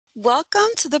Welcome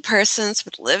to the Persons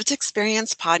with Lived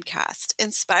Experience podcast,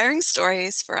 inspiring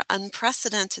stories for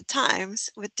unprecedented times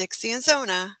with Dixie and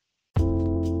Zona.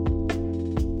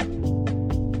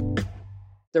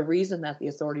 The reason that the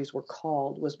authorities were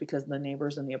called was because the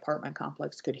neighbors in the apartment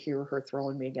complex could hear her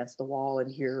throwing me against the wall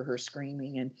and hear her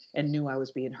screaming and knew I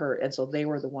was being hurt. And so they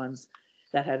were the ones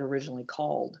that had originally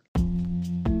called.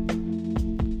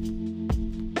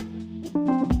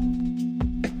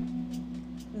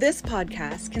 This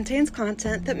podcast contains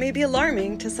content that may be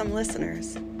alarming to some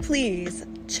listeners. Please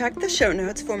check the show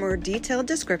notes for more detailed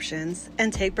descriptions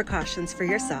and take precautions for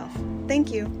yourself.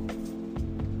 Thank you.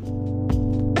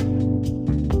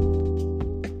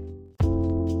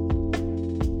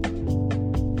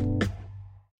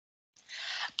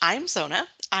 I'm Sonya.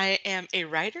 I am a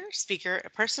writer, speaker, a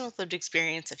person with lived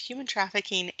experience of human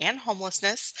trafficking and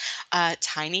homelessness, a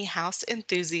tiny house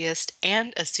enthusiast,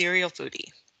 and a serial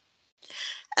foodie.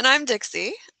 And I'm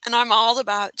Dixie, and I'm all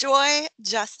about joy,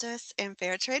 justice, and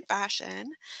fair trade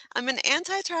fashion. I'm an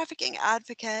anti-trafficking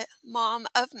advocate, mom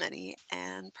of many,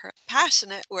 and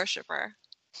passionate worshiper.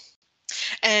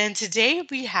 And today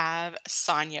we have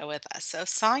Sonya with us. So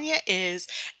Sonya is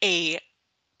a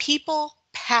people,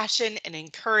 passion, and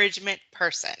encouragement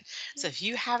person. So if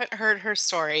you haven't heard her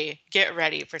story, get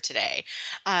ready for today.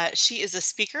 She is a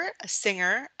speaker, a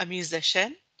singer, a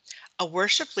musician, a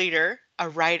worship leader, a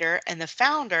writer, and the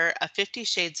founder of 50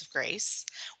 Shades of Grace,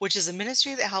 which is a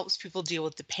ministry that helps people deal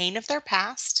with the pain of their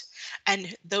past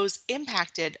and those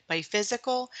impacted by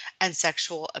physical and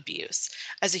sexual abuse.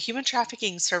 As a human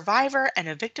trafficking survivor and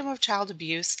a victim of child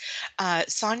abuse,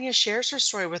 Sonya shares her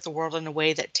story with the world in a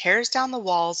way that tears down the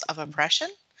walls of oppression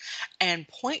and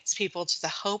points people to the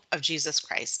hope of Jesus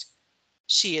Christ.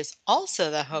 She is also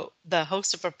the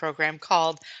host of a program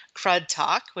called Crud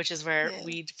Talk, which is where Yeah.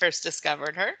 we first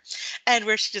discovered her, and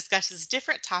where she discusses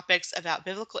different topics about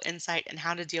biblical insight and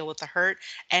how to deal with the hurt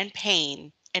and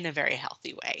pain in a very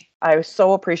healthy way. I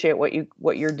so appreciate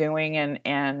what you're doing,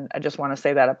 and I just want to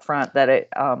say that up front that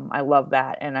I love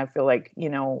that, and I feel like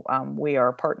we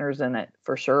are partners in it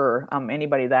for sure.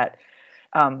 Anybody that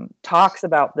talks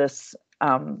about this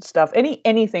stuff,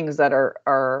 any things that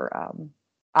are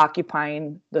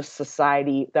occupying the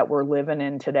society that we're living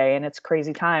in today, and it's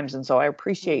crazy times, and so I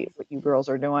appreciate what you girls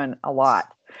are doing a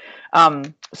lot.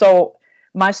 So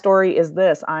my story is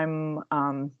this: I'm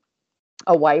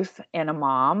a wife and a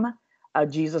mom, a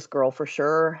Jesus girl for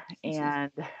sure.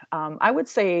 And I would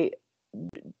say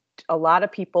a lot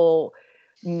of people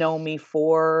know me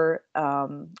for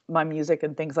my music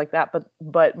and things like that,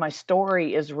 but my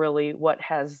story is really what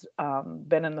has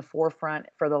been in the forefront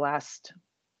for the last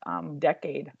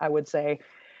decade, I would say.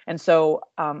 And so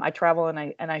I travel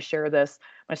and I share this.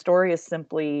 My story is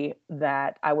simply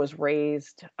that I was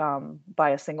raised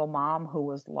by a single mom who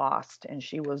was lost, and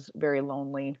she was very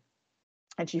lonely,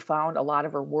 and she found a lot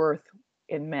of her worth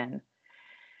in men.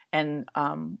 And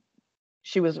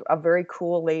she was a very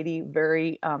cool lady,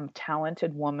 very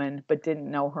talented woman, but didn't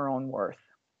know her own worth.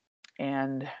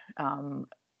 And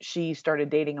she started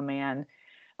dating a man.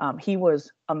 He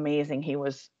was amazing. He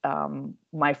was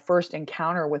my first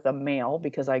encounter with a male,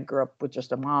 because I grew up with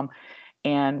just a mom.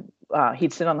 And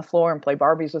he'd sit on the floor and play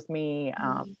Barbies with me.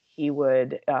 He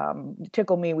would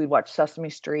tickle me. We'd watch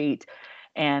Sesame Street.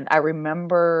 And I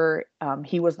remember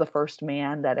he was the first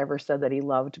man that ever said that he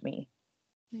loved me.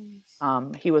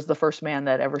 He was the first man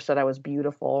that ever said I was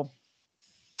beautiful.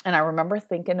 And I remember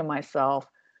thinking to myself,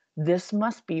 this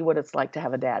must be what it's like to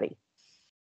have a daddy.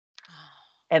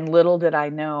 And little did I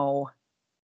know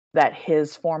that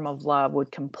his form of love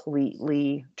would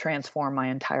completely transform my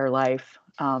entire life.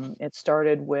 It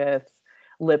started with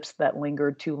lips that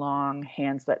lingered too long,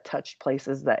 hands that touched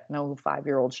places that no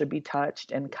 5-year-old should be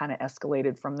touched, and kind of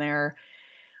escalated from there.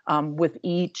 With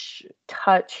each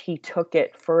touch, he took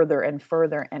it further and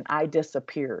further, and I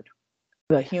disappeared.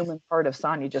 The human part of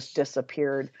Sonya just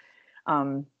disappeared.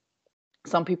 Some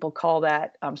people call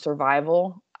that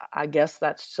survival. I guess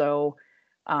that's so.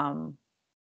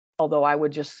 Although I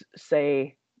would just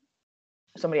say,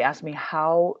 somebody asked me,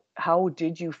 how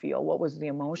did you feel? What was the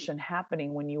emotion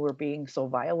happening when you were being so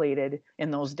violated in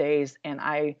those days? And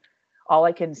all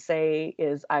I can say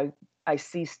is I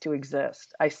ceased to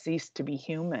exist. I ceased to be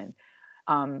human.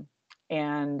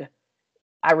 And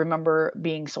I remember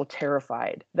being so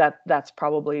terrified. That's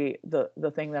probably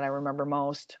the thing that I remember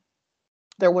most.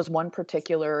 There was one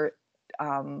particular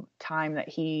time that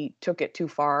he took it too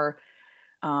far.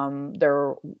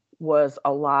 There was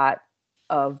a lot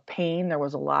of pain. There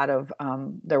was a lot of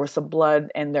there was some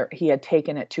blood, and he had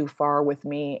taken it too far with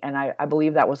me. And I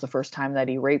believe that was the first time that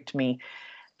he raped me.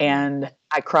 And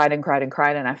I cried and cried and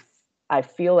cried. And I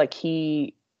feel like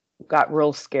he got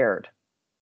real scared.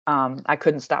 I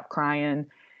couldn't stop crying.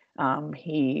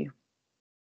 He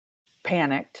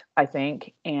panicked, I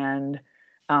think, and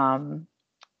um,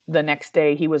 the next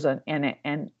day he was an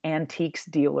antiques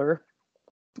dealer,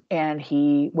 and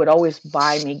he would always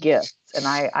buy me gifts. And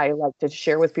I like to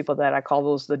share with people that I call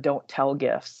those the don't tell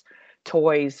gifts,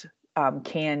 toys,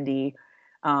 candy,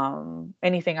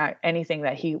 anything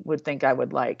that he would think I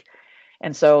would like.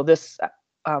 And so the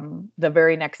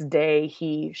very next day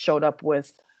he showed up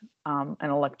with an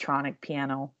electronic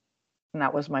piano, and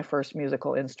that was my first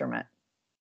musical instrument.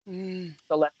 Mm.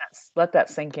 So let that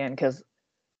sink in, because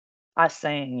I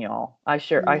sing, y'all. I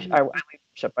Mhm. lead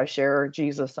worship. I share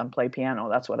Jesus and play piano.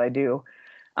 That's what I do.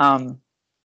 Um,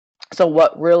 so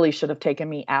what really should have taken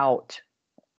me out,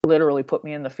 literally put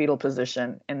me in the fetal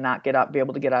position and not be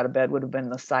able to get out of bed, would have been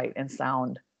the sight and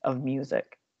sound of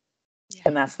music. Yeah.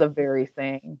 And that's the very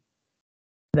thing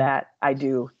that I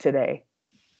do today.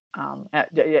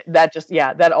 That just,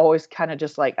 yeah, that always kind of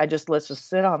just like, let's just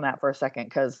sit on that for a second,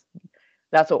 because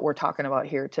that's what we're talking about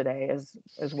here today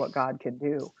is what God can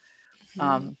do. Mhm.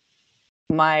 Um,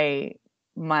 my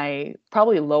my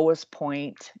probably lowest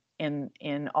point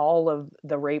in all of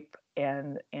the rape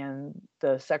and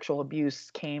the sexual abuse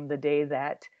came the day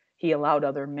that he allowed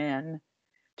other men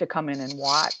to come in and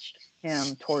watch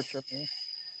him torture me.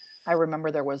 I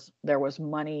remember there was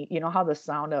money. You know how the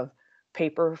sound of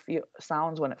paper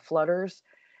sounds when it flutters?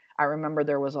 I remember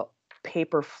there was a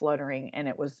paper fluttering, and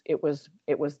it was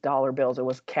dollar bills. It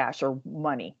was cash or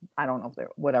money. I don't know if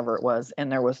whatever it was,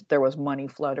 and there was money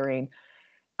fluttering.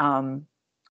 um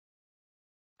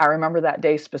I remember that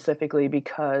day specifically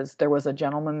because there was a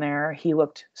gentleman there. He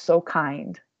looked so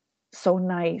kind, so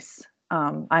nice.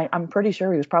 I'm pretty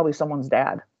sure he was probably someone's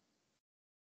dad,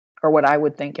 or what I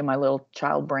would think in my little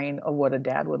child brain of what a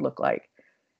dad would look like.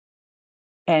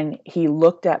 And he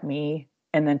looked at me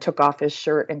and then took off his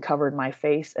shirt and covered my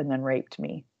face and then raped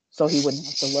me so he wouldn't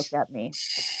have to look at me.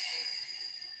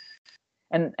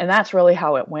 And that's really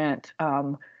how it went.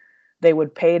 They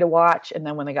would pay to watch, and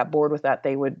then when they got bored with that,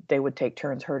 they would take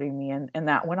turns hurting me, and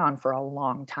that went on for a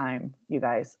long time, you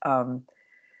guys. I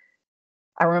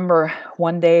remember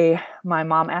one day my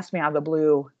mom asked me out of the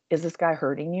blue, "Is this guy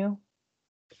hurting you?"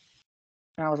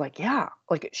 And I was like, "Yeah."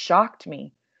 Like, it shocked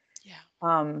me. Yeah.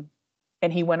 Um,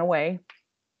 and he went away,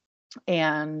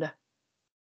 and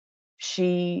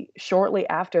she shortly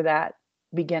after that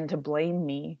began to blame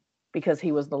me because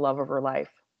he was the love of her life.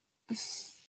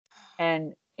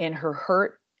 And in her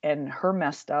hurt and her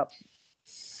messed up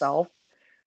self,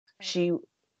 Right. she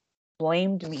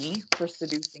blamed me for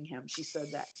seducing him. She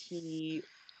said that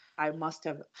I must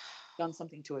have done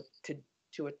something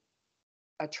to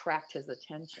attract his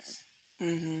attention.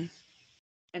 Mhm.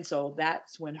 And so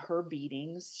that's when her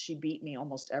beatings, she beat me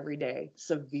almost every day,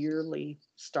 severely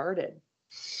started.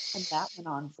 And that went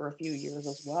on for a few years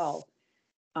as well.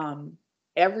 Um,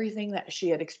 Everything that she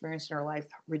had experienced in her life,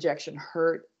 rejection,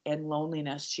 hurt, and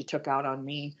loneliness, she took out on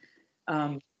me. Right.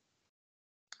 Um,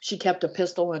 she kept a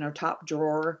pistol in her top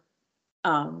drawer.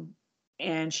 Um,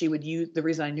 and she would use the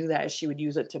reason I knew that is she would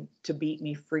use it to beat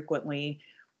me frequently.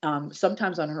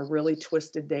 Sometimes on her really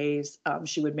twisted days,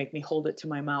 she would make me hold it to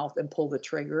my mouth and pull the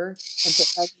trigger. And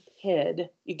so as a kid,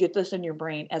 you get this in your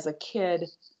brain. As a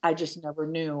kid, I just never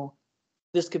knew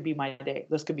this could be my day.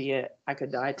 This could be it. I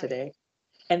could die Right. today.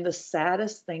 And the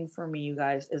saddest thing for me, you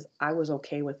guys, is I was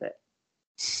okay with it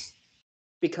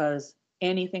because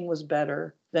anything was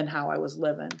better than how I was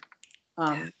living. Yeah.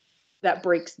 Um, that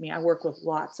breaks me. I work with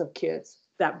lots of kids.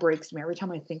 That breaks me every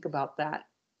time I think about that.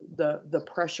 The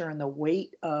pressure and the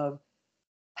weight of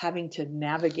having to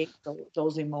navigate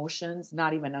those emotions,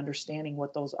 not even understanding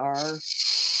what those are,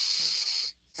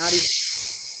 not even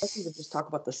let's even just talk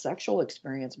about the sexual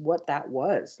experience, what that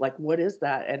was like. What is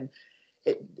that? And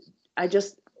it, I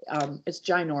just, it's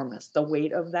ginormous. The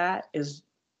weight of that is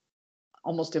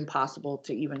almost impossible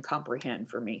to even comprehend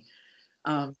for me.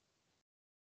 Yeah. Um,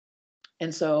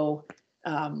 And so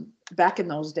back in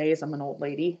those days, I'm an old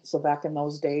lady. So back in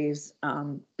those days,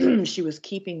 she was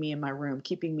keeping me in my room,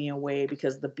 keeping me away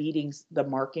because the beatings, the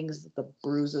markings, the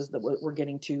bruises that were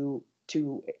getting too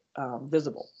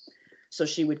visible. So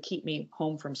she would keep me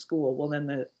home from school. Well, then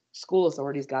the school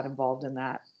authorities got involved in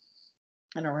that.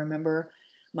 And I remember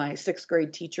my sixth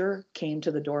grade teacher came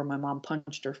to the door. My mom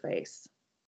punched her face.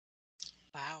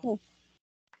 Wow. Mm.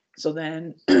 So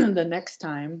then the next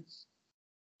time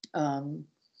um,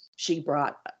 she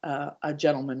brought a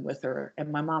gentleman with her,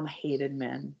 and my mom hated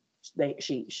men.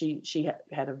 She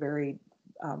had a very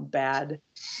bad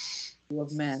view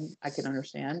of men. I can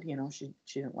understand, she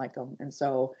didn't like them, and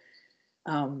so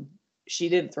um, she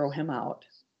didn't throw him out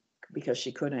because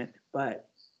she couldn't, but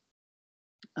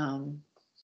Um,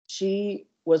 she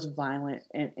was violent,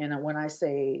 and when I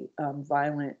say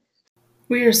violent,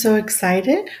 We are so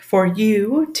excited for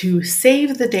you to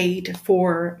save the date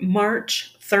for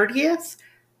March 30th,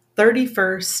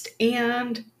 31st,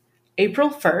 and April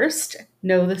 1st.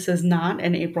 No, this is not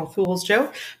an April Fool's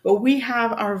joke, but we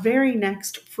have our very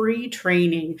next free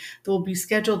training that will be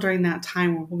scheduled during that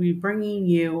time where we'll be bringing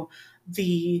you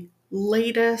the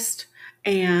latest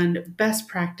and best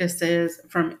practices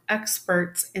from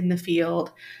experts in the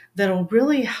field that'll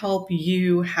really help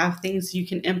you have things you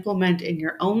can implement in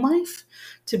your own life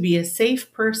to be a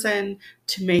safe person,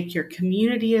 to make your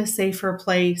community a safer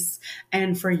place,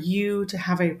 and for you to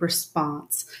have a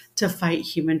response to fight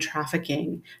human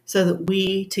trafficking so that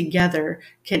we together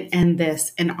can end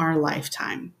this in our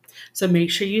lifetime. So make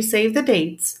sure you save the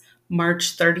dates,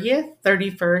 March 30th,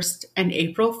 31st, and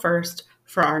April 1st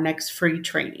for our next free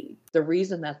training. the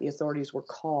reason that the authorities were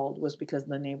called was because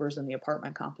the neighbors in the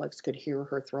apartment complex could hear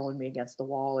her throwing me against the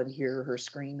wall and hear her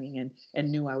screaming and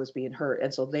knew I was being hurt.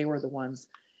 And so they were the ones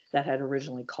that had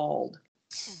originally called.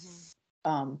 Mhm.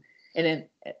 Um, and then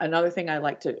another thing I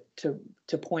like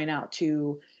to point out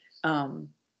too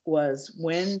was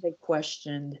when they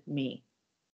questioned me,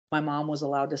 my mom was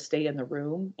allowed to stay in the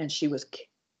room, and she was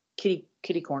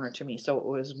kitty corner to me. So it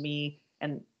was me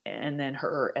and then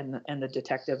her and the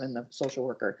detective and the social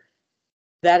worker.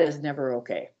 That is never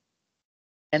okay.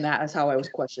 And that is how I was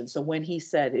questioned. So when he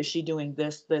said, "Is she doing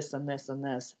this, this, and this, and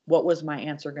this?" What was my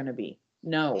answer going to be?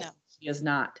 No, No. she is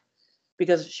not,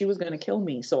 because she was going to kill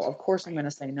me. So of course I'm Right.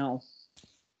 going to say no.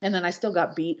 And then I still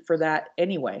got beat for that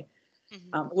anyway.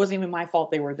 Mhm. It wasn't even my fault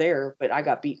they were there, but I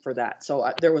got beat for that. So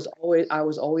I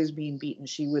was always being beaten.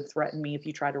 She would threaten me, "If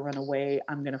you try to run away,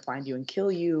 I'm going to find you and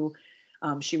kill you."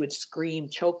 She would scream,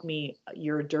 choke me,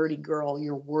 "You're a dirty girl.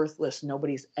 You're worthless.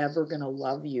 Nobody's ever going to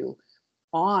love you."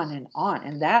 On and on.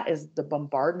 And that is the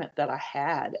bombardment that I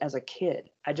had as a kid.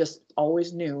 I just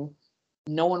always knew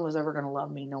no one was ever going to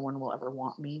love me. No one will ever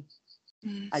want me.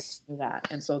 Mm. I just knew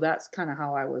that. And so that's kind of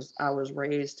how I was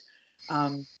raised.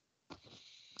 Um,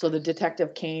 so the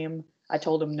detective came. I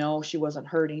told him no, she wasn't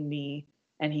hurting me,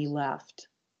 and he left.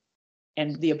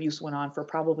 And the abuse went on for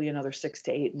probably another 6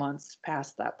 to 8 months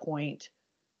past that point.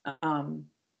 Um,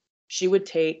 she would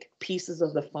take pieces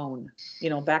of the phone.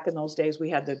 Back in those days, we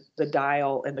had the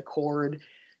dial and the cord.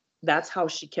 That's how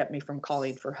she kept me from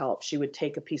calling for help. She would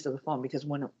take a piece of the phone, because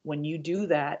when you do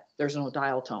that, there's no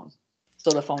dial tone,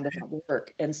 so the phone doesn't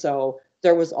work. And so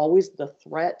there was always the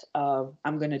threat of,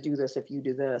 "I'm going to do this if you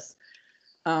do this."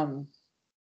 Um,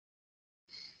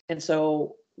 and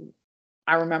so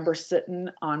I remember sitting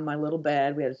on my little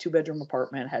bed. We had a 2-bedroom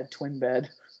apartment, had a twin bed.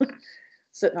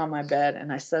 Sitting on my bed,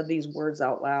 and I said these words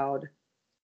out loud: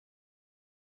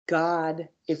 "God,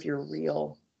 if you're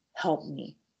real, help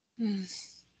me." Mm.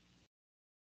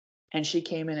 And she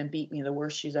came in and beat me the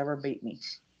worst she's ever beat me.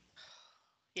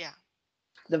 Yeah.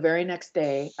 The very next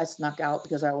day, I snuck out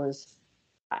because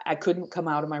I couldn't come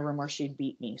out of my room or she'd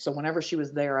beat me. So whenever she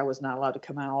was there, I was not allowed to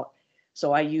come out.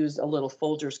 So I used a little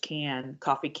Folgers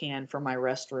coffee can for my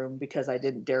restroom, because I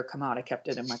didn't dare come out. I kept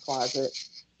it in my closet.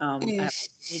 I had Mm. to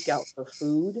sneak out for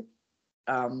food.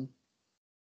 Um,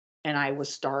 and I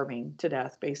was starving to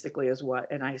death, basically, is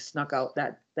what. And I snuck out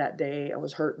that day. I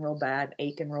was hurting real bad,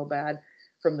 aching real bad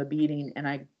from the beating, and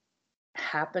I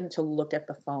happened to look at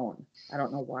the phone. I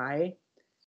don't know why.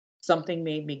 Something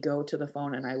made me go to the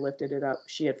phone, and I lifted it up.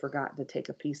 She had forgotten to take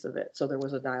a piece of it, so there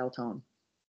was a dial tone.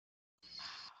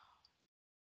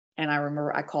 And I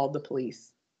remember I called the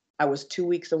police. I was 2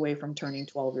 weeks away from turning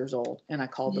 12 years old, and I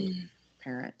called the Mm.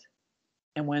 parent.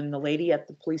 And when the lady at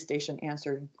the police station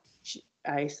answered,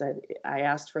 I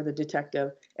asked for the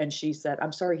detective, and she said,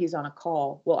 "I'm sorry, he's on a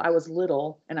call." Well, I was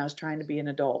little and I was trying to be an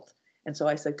adult. And so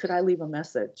I said, "Could I leave a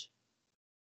message?"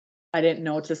 I didn't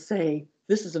know to say,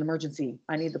 "This is an emergency.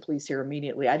 I need the police here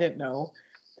immediately." I didn't know.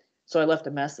 So I left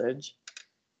a message.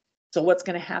 So what's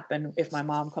going to happen if my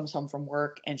mom comes home from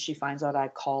work and she finds out I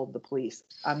called the police?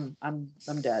 I'm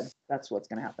dead. That's what's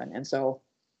going to happen. And so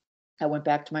I went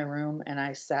back to my room and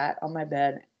I sat on my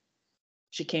bed.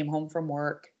 She came home from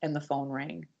work and the phone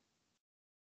rang.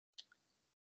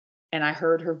 And I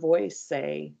heard her voice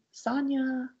say,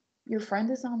 "Sonya, your friend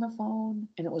is on the phone."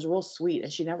 And it was real sweet.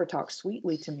 And she never talked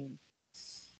sweetly to me.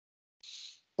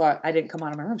 So I didn't come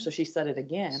out of my room. So she said it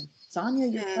again: "Sonya,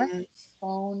 your friend Mm. is on the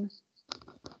phone."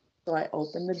 So I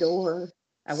opened the door.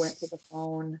 I went to the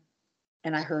phone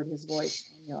and I heard his voice: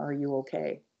 "Sonya, are you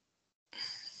okay?"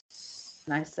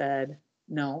 And I said,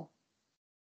 "No."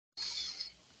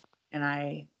 And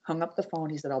I hung up the phone.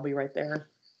 He said, "I'll be right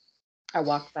there." I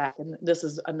walked back, and this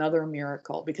is another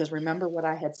miracle, because remember what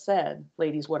I had said,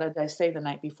 ladies. What did I say the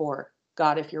night before?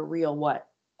 God, if you're real, what?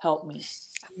 Help me.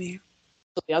 Me.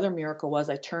 So the other miracle was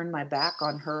I turned my back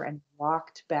on her and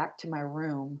walked back to my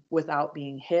room without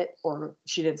being hit, or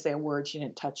she didn't say a word. She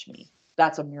didn't touch me.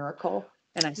 That's a miracle.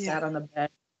 And I Yeah. sat on the bed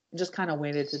and just kind of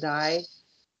waited to die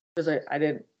because I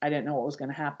didn't know what was going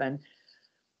to happen.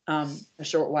 A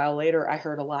short while later, I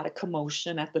heard a lot of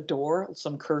commotion at the door,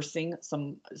 some cursing,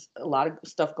 a lot of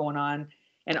stuff going on.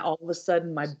 And all of a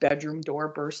sudden, my bedroom door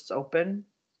bursts open,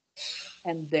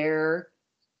 and there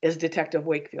is Detective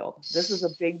Wakefield. This is a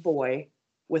big boy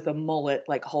with a mullet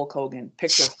like Hulk Hogan.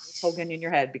 Picture Hulk Hogan in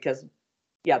your head because,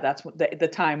 yeah, that's what the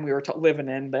time we were living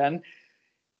in then.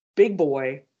 Big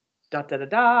boy, da da da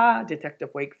da,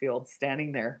 Detective Wakefield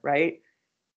standing there, right?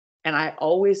 And I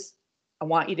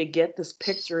want you to get this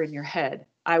picture in your head.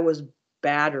 I was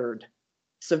battered,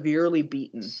 severely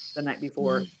beaten the night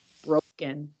before,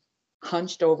 broken,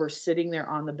 hunched over, sitting there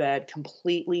on the bed,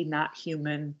 completely not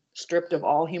human, stripped of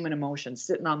all human emotion,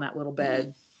 sitting on that little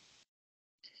bed.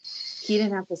 He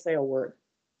didn't have to say a word.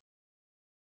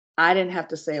 I didn't have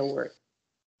to say a word.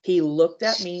 He looked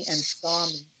at me and saw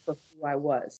me for who I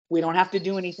was. We don't have to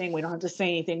do anything. We don't have to say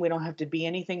anything. We don't have to be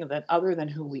anything other than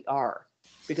who we are,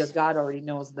 because God already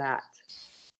knows that.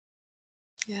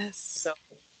 Yes. So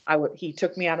he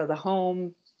took me out of the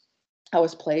home. I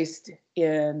was placed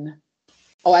in,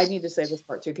 oh, I need to say this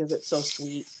part too, because it's so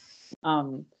sweet.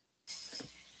 I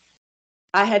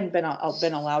hadn't been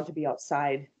allowed to be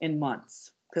outside in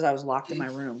months because I was locked in my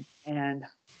room. And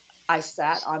I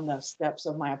sat on the steps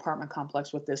of my apartment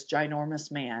complex with this ginormous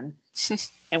man.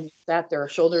 And we sat there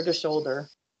shoulder to shoulder.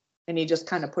 And he just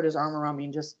kind of put his arm around me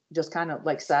and just kind of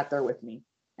like sat there with me.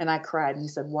 And I cried. And he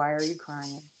said, "Why are you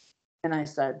crying?" And I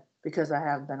said, "Because I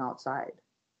have been outside."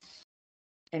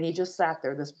 And he just sat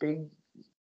there, this big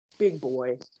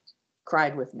boy,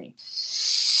 cried with me.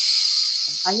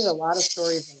 I hear a lot of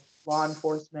stories of law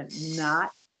enforcement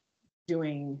not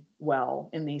doing well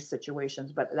in these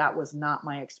situations, but that was not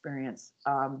my experience.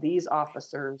 These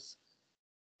officers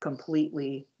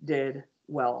completely did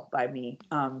well by me.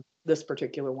 This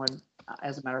particular one,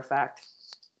 as a matter of fact,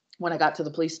 when I got to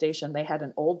the police station, they had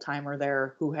an old timer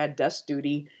there who had desk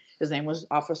duty. His name was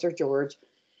Officer George,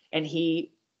 and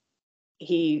he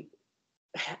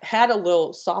had a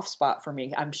little soft spot for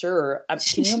me, I'm sure.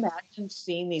 Can you imagine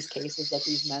seeing these cases that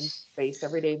these men face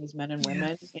every day, these men and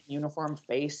women in uniform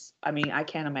face? I mean, I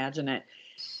can't imagine it.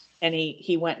 And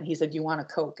he went and he said, "Do you want a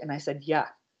Coke?" And I said, "Yeah."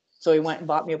 So he went and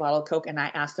bought me a bottle of Coke, and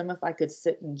I asked him if I could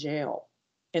sit in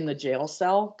the jail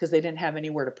cell, because they didn't have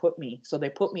anywhere to put me. So they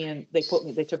took me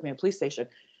to a police station.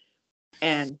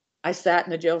 And I sat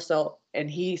in the jail cell, and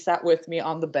he sat with me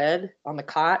on the bed, on the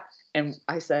cot. And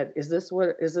I said, is this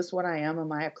what I am?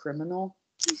 Am I a criminal?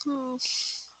 Oh.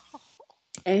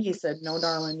 And he said, "No,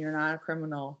 darling, you're not a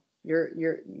criminal. You're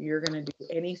going to do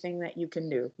anything that you can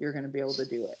do. You're going to be able to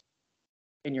do it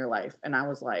in your life." And I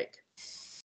was like,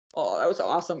 oh, that was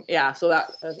awesome. Yeah. So I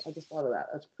just thought of that.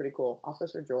 That's pretty cool.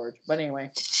 Officer George. But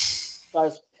anyway, so I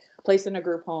was placed in a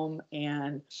group home,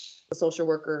 and the social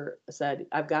worker said,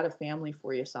 "I've got a family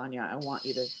for you, Sonya. I want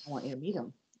you to meet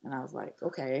them." And I was like,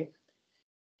 okay.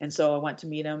 And so I went to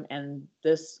meet him, and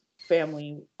this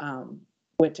family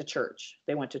went to church.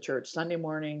 They went to church Sunday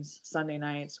mornings, Sunday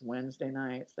nights, Wednesday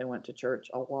nights. They went to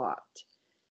church a lot.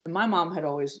 And my mom had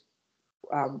always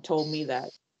told me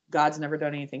that God's never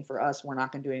done anything for us. We're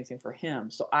not going to do anything for him.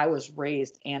 So I was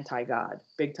raised anti-God,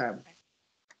 big time.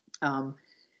 And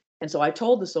so I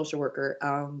told the social worker,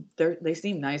 they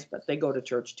seem nice, but they go to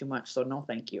church too much. So no,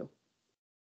 thank you.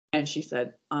 And she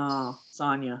said,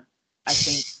 "Sonya,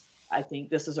 I think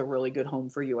this is a really good home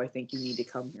for you. I think you need to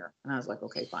come here." And I was like,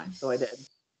 okay, fine. So I did.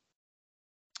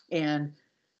 And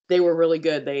they were really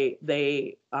good.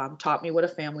 They taught me what a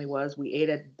family was. We ate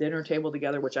at dinner table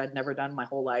together, which I'd never done my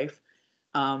whole life.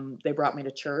 They brought me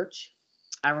to church.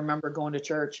 I remember going to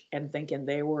church and thinking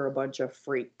they were a bunch of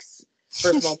freaks.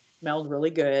 First of all, they smelled really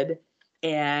good,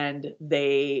 and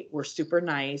they were super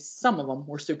nice. Some of them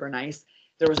were super nice.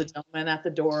 There was a gentleman at the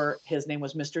door. His name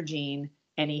was Mr. Gene,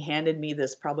 and he handed me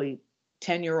this probably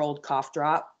 10-year-old cough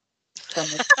drop from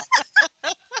his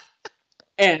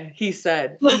and he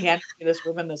handed me this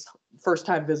ribbon, this first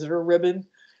time visitor ribbon.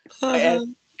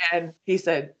 And, and he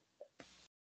said,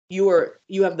 you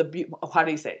have how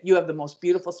do you say it? "You have the most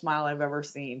beautiful smile I've ever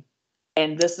seen."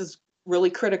 And this is really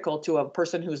critical to a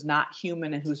person who's not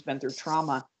human and who's been through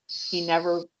trauma.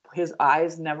 His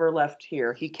eyes never left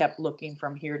here. He kept looking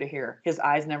from here to here. His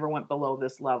eyes never went below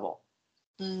this level.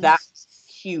 That's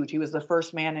huge. He was the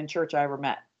first man in church I ever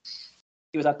met.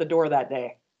 He was at the door that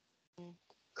day.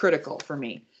 Critical for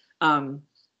me.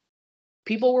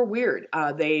 people were weird.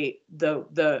 The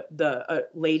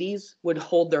ladies would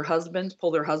hold their husbands, pull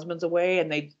their husbands away,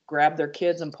 and they'd grab their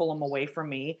kids and pull them away from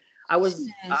me. I was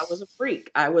a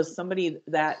freak. I was somebody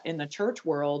that in the church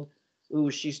world, ooh,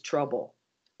 she's trouble.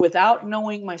 Without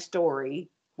knowing my story,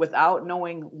 without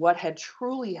knowing what had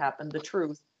truly happened, the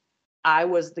truth, I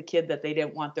was the kid that they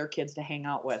didn't want their kids to hang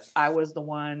out with. I was the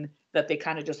one that they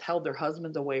kind of just held their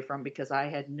husbands away from because I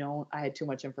had too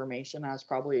much information. I was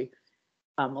probably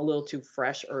a little too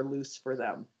fresh or loose for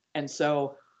them. And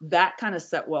so that kind of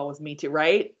set well with me too,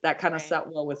 right? That kind of Right. set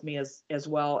well with me as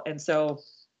well. And so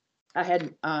I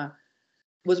had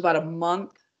was about a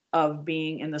month of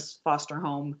being in this foster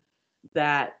home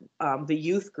that the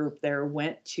youth group there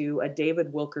went to a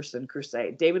David Wilkerson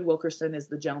crusade. David Wilkerson is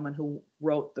the gentleman who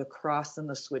wrote The Cross and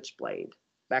the Switchblade.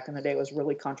 Back in the day, it was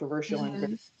really controversial and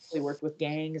Mhm. really worked with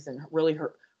gangs and really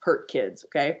hurt kids.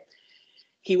 Okay,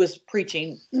 he was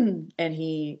preaching and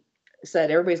he said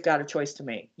everybody's got a choice to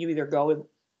make. You either go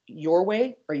your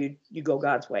way or you go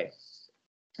God's way.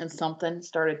 And something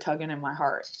started tugging in my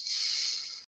heart.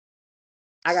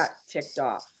 I got ticked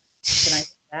off. Can I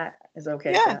say that? Is it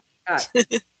okay to say Yeah. that? I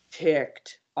got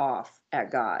ticked off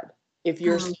at God. If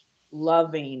you're Mhm.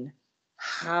 loving,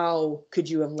 how could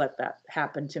you have let that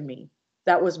happen to me?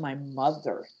 That was my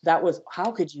mother. That was,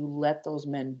 how could you let those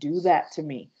men do that to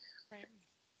me? Right.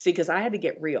 See, because I had to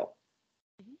get real.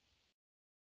 Mhm.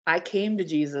 I came to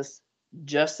Jesus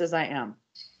just as I am,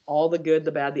 all the good,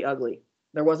 the bad, the ugly.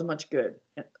 There wasn't much good.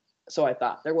 So I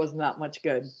thought there was not much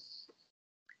good.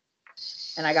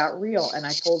 And I got real and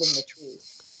I told him the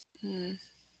truth. Mhm.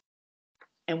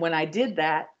 And when I did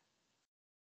that,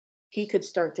 he could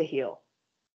start to heal.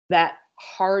 That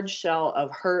hard shell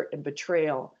of hurt and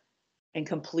betrayal and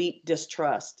complete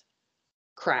distrust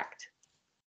cracked.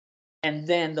 And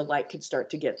then the light could start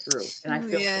to get through. And I Oh,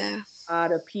 feel like yeah. a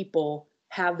lot of people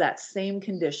have that same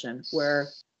condition where,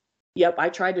 yep, I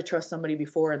tried to trust somebody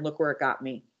before and look where it got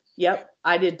me. Right. Yep,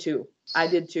 I did too. I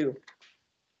did too.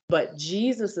 But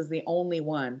Jesus is the only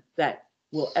one that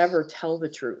will ever tell the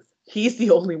truth. He's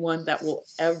the only one that will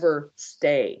ever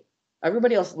stay.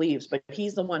 Everybody else leaves, but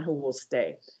he's the one who will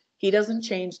stay. He doesn't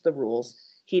change the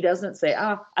rules. He doesn't say,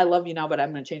 I love you now, but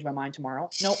I'm going to change my mind tomorrow.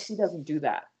 Nope, he doesn't do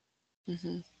that.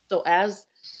 Mhm. So, as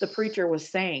the preacher was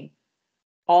saying,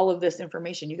 all of this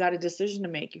information, you got a decision to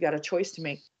make, you got a choice to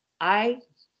make. I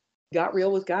got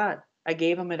real with God. I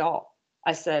gave him it all.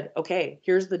 I said, okay,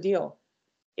 here's the deal.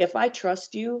 If I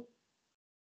trust you,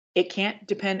 it can't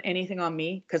depend anything on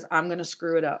me because I'm going to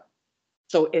screw it up.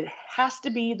 So it has to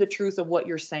be the truth of what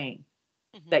you're saying,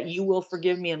 Mhm. that you will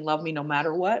forgive me and love me no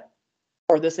matter what,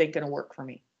 or this ain't going to work for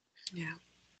me. Yeah.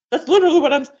 That's literally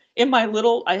what I'm in my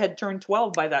little, I had turned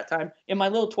 12 by that time. In my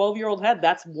little 12-year-old head,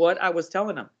 that's what I was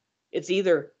telling him. It's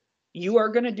either you are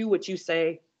going to do what you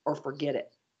say or forget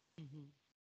it. Mhm.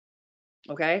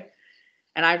 Okay.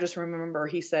 And I just remember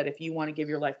he said, if you want to give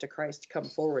your life to Christ, come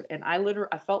forward. And I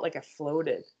felt like I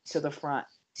floated to the front.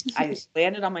 I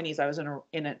landed on my knees. I was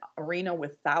in an arena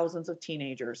with thousands of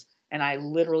teenagers, and I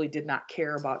literally did not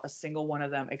care about a single one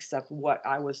of them except what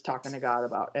I was talking to God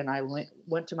about. And I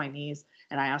went to my knees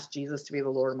and I asked Jesus to be the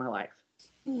Lord of my life.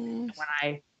 Mhm.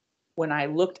 And when I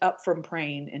looked up from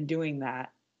praying and doing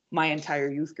that, my entire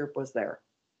youth group was there,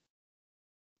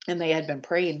 and they had been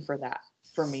praying for that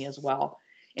for me as well.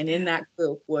 And in Yeah. that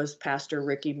group was Pastor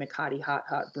Ricky McCotty Hot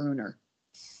Hot Brunner.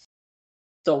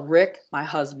 So Rick, my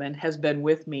husband, has been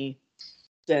with me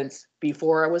since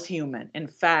before I was human. In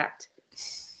fact,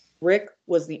 Rick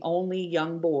was the only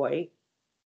young boy,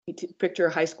 picture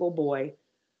a high school boy,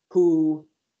 who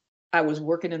I was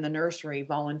working in the nursery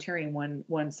volunteering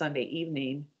one Sunday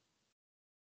evening,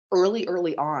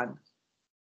 early on.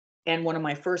 And one of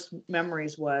my first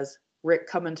memories was Rick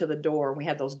coming to the door. We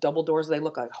had those double doors, they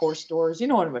look like horse doors. You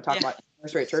know what I'm Yeah. talking about,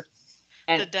 nursery at church.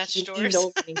 The And Dutch he leaned doors.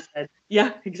 over and he said,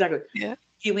 yeah, exactly. Yeah.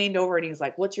 He leaned over and he's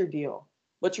like, what's your deal?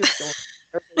 What's your story?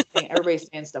 Everybody's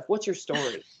saying stuff. What's your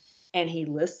story? And he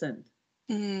listened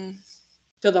Mhm.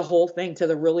 to the whole thing, to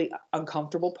the really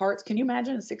uncomfortable parts. Can you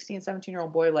imagine a 16,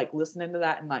 17-year-old boy like listening to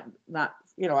that and like not,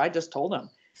 I just told him.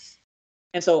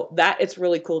 And so that it's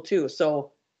really cool too.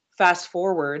 So fast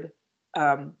forward,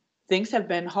 um, things have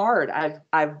been hard.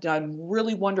 I've done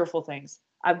really wonderful things.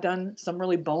 I've done some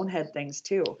really bonehead things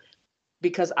too,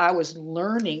 because I was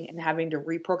learning and having to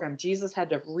reprogram. Jesus had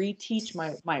to reteach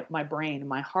my brain and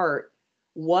my heart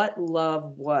what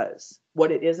love was,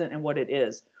 what it isn't, and what it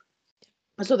is.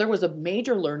 And so there was a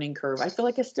major learning curve. I feel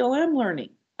like I still am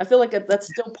learning. I feel like that's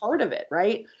still part of it,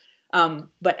 right?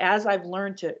 But as I've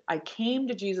learned I came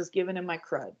to Jesus giving him my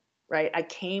crud, right? I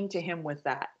came to him with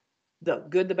that, the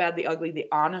good, the bad, the ugly, the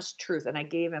honest truth, and I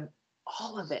gave him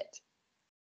all of it.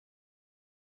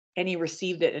 and he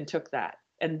received it and took that.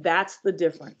 And that's the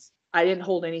difference. I didn't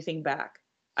hold anything back.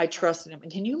 I trusted him.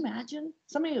 And can you imagine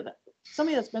somebody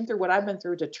that's been through what I've been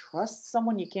through to trust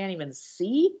someone you can't even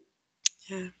see?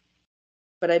 Yeah.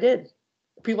 But I did.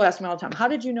 People ask me all the time, how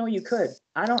did you know you could?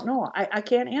 I don't know. I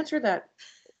can't answer that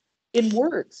in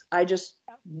words. I just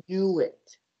knew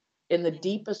it. In the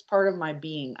deepest part of my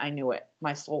being, I knew it.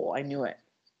 My soul, I knew it.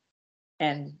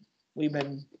 And we've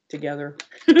been together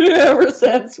ever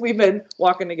since. We've been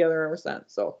walking together ever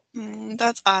since. So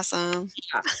That's awesome.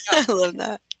 yeah. I love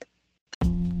that.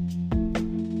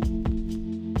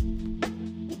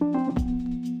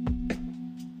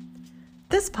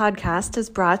 This podcast is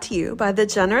brought to you by the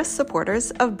generous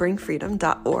supporters of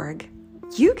bringfreedom.org.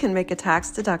 You can make a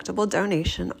tax-deductible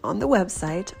donation on the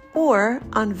website or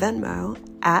on Venmo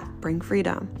at Bring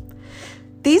Freedom.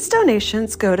 These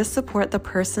donations go to support the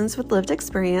persons with lived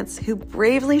experience who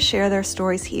bravely share their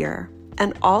stories here,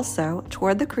 and also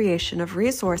toward the creation of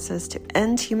resources to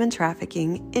end human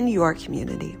trafficking in your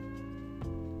community.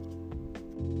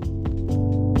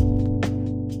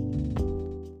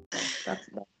 That's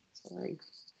sorry.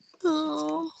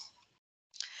 Oh.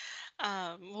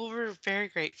 Well, we're very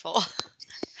grateful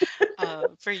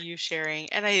for you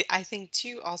sharing. And I think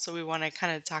too, also, we want to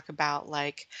kind of talk about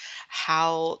like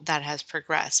how that has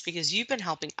progressed because you've been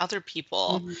helping other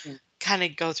people Mhm. kind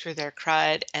of go through their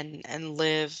crud and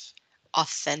live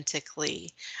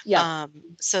authentically, Yeah.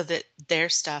 so that their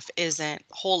stuff isn't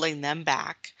holding them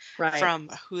back Right. from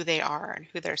who they are and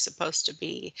who they're supposed to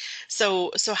be.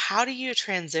 So how do you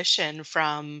transition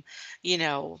from, you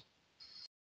know,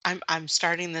 I'm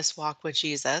starting this walk with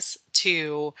Jesus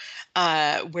to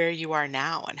where you are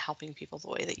now and helping people the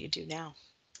way that you do now?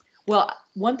 Well,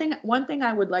 one thing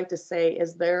I would like to say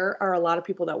is there are a lot of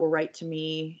people that will write to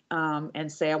me and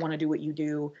say, I want to do what you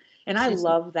do. And I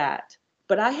love that.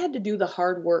 But I had to do the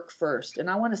hard work first. And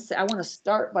I want to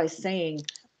start by saying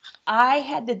I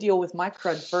had to deal with my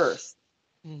crud first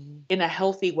Mhm. in a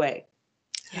healthy way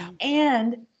Yeah.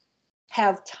 and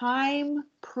have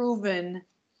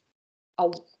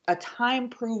a, a time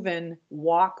proven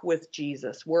walk with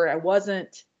Jesus where I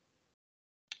wasn't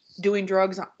doing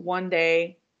drugs one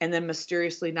day and then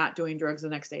mysteriously not doing drugs the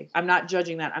next day. I'm not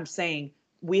judging that. I'm saying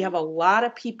we have a lot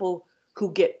of people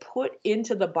who get put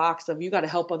into the box of you got to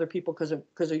help other people because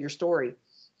of your story.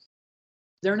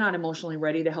 They're not emotionally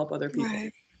ready to help other people.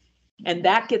 Right. And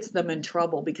that gets them in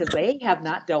trouble because they have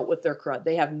not dealt with their crud.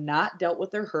 They have not dealt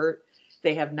with their hurt.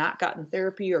 They have not gotten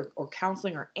therapy or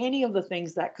counseling or any of the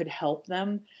things that could help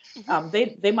them.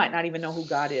 Mhm. They might not even know who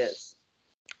God is.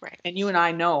 Right. And you and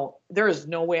I know there is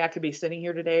no way I could be sitting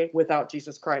here today without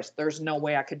Jesus Christ. There's no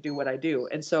way I could do what I do.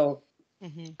 And so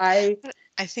Mhm. I, But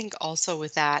I think also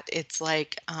with that, it's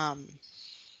like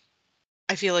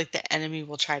I feel like the enemy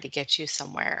will try to get you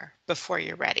somewhere before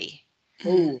you're ready.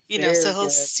 oh, You know, so very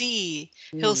good.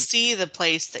 he'll Mm, see the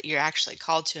place that you're actually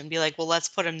called to and be like, "Well, let's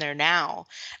put him there now."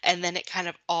 And then it kind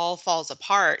of all falls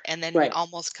apart and then we right,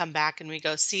 almost come back and we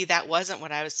go, "See, that wasn't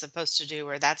what I was supposed to do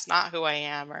or that's not who I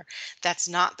am or that's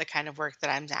not the kind of work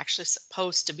that I'm actually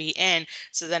supposed to be in."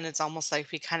 So then it's almost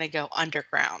like we kind of go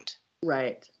underground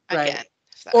right, right. again,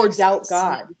 if that Or makes doubt sense.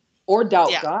 God. Or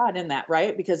doubt Yeah. God in that,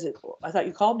 right? Because I thought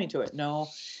you called me to it. No.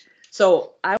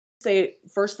 So I would say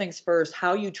first things first,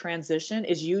 how you transition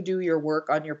is you do your work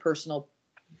on your personal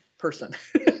person.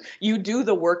 You do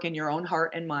the work in your own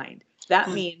heart and mind. That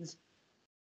Mm. means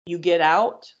you get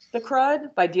out the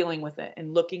crud by dealing with it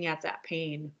and looking at that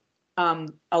pain.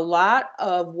 A lot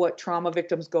of what trauma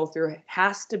victims go through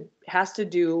has to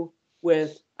do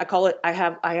with I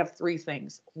have three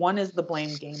things. One is the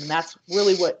blame game, and that's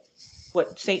really what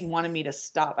Satan wanted me to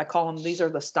stop. I call them these are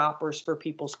the stoppers for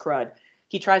people's crud.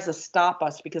 He tries to stop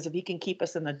us because if he can keep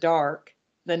us in the dark,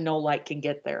 then no light can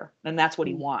get there, and that's what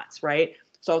he wants, right?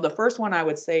 So the first one I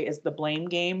would say is the blame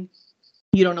game.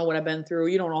 You don't know what I've been through.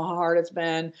 You don't know how hard it's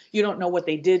been. You don't know what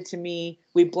they did to me.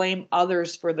 We blame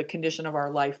others for the condition of our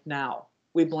life now.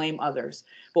 We blame others.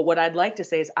 But what I'd like to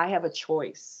say is I have a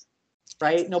choice, Yes.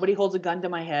 right? Nobody holds a gun to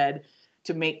my head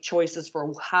to make choices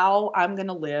for how I'm going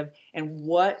to live and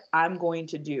what I'm going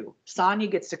to do. Sonya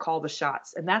gets to call the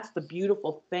shots. And that's the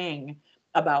beautiful thing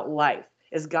about life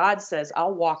is God says,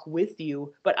 I'll walk with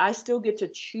you, but I still get to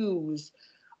choose,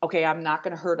 okay, I'm not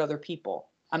going to hurt other people.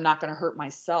 I'm not going to hurt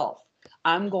myself.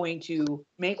 I'm going to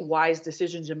make wise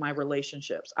decisions in my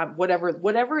relationships.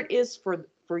 Whatever it is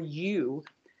for you,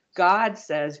 God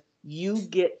says you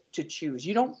get to choose.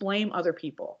 You don't blame other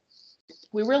people.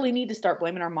 We really need to start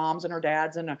blaming our moms and our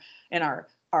dads and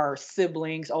our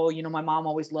siblings. Oh, my mom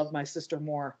always loved my sister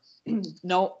more.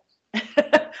 No.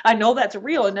 I know that's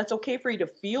real and that's okay for you to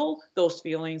feel those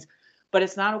feelings, but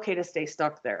it's not okay to stay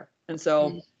stuck there. And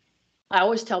so I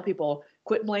always tell people,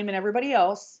 quit blaming everybody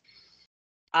else.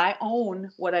 I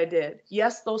own what I did.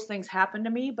 Yes, those things happened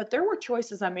to me, but there were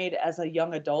choices I made as a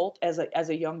young adult, as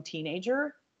a young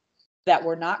teenager, that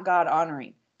were not God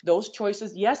honoring. Those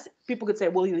choices, yes, people could say,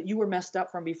 well, you were messed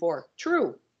up from before.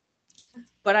 True.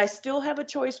 But I still have a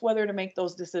choice whether to make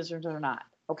those decisions or not.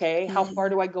 Okay. How far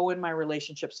do I go in my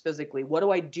relationships physically? What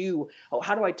do I do? Oh,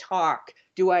 how do I talk?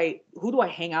 Who do I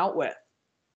hang out with?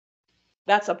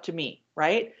 That's up to me.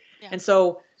 Right. Yeah. And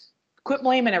so quit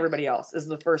blaming everybody else is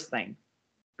the first thing,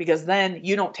 because then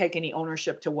you don't take any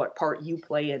ownership to what part you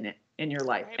play in it in your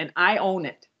life. Right. And I own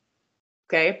it.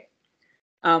 Okay.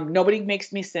 Nobody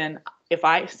makes me sin. If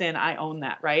I sin, I own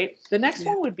that. Right. The next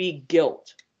one would be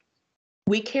guilt.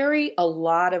 We carry a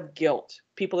lot of guilt.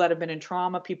 People that have been in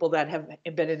trauma, people that have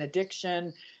been in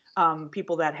addiction,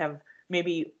 people that have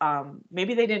maybe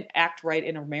they didn't act right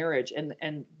in a marriage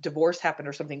and divorce happened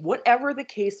or something. Whatever the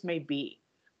case may be,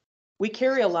 we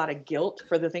carry a lot of guilt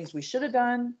for the things we should have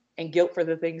done and guilt for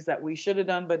the things that we should have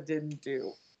done but didn't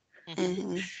do.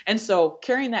 And so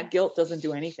carrying that guilt doesn't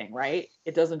do anything, right?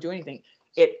 It doesn't do anything.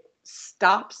 It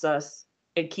stops us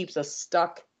and keeps us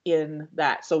stuck in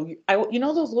that. So you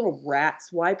know those little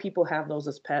rats, why people have those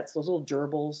as pets, those little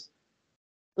gerbils,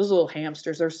 those little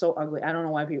hamsters, they're so ugly. I don't know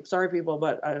why people, sorry people,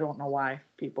 but I don't know why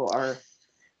people are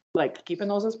like keeping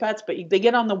those as pets, but they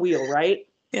get on the wheel, right?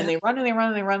 And they run and they run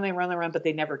and they run and they run and they run, but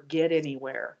they never get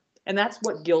anywhere. And that's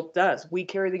what guilt does. We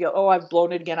carry the guilt. Oh, I've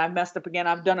blown it again. I've messed up again.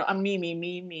 I've done it. I'm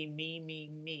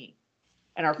me.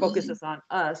 And our focus is on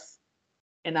us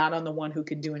and not on the one who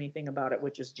can do anything about it,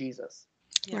 which is Jesus.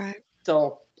 Yeah. Right.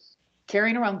 So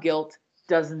carrying around guilt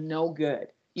does no good.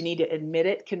 You need to admit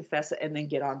it, confess it, and then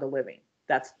get on to living.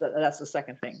 That's the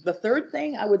second thing. The third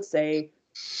thing I would say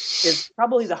is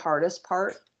probably the hardest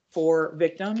part for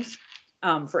victims,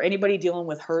 for anybody dealing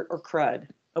with hurt or crud.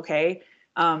 Okay.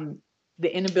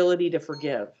 The inability to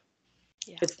forgive.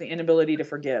 Yeah. It's the inability to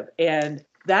forgive. And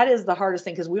that is the hardest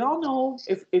thing, because we all know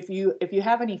if you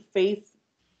have any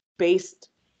faith-based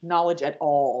knowledge at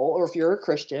all, or if you're a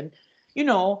Christian, you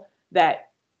know that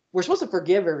we're supposed to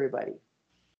forgive everybody.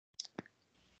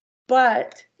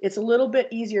 But it's a little bit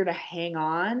easier to hang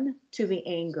on to the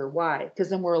anger. Why? Because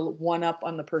then we're one up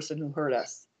on the person who hurt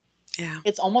us. Yeah.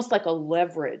 It's almost like a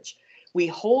leverage. We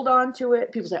hold on to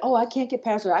it. People say, oh, I can't get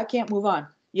past it. I can't move on.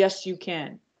 Yes, you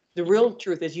can. The real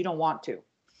truth is you don't want to.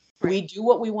 Right. We do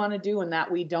what we want to do, and that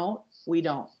we don't.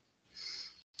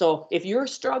 So if you're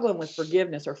struggling with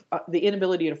forgiveness or the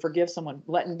inability to forgive someone,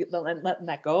 letting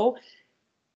that go,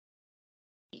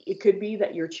 it could be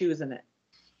that you're choosing it.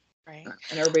 Right.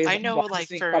 And everybody's I know, like,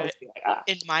 listening for probably like, ah.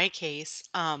 in my case,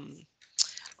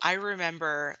 I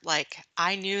remember, like,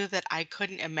 I knew that I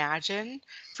couldn't imagine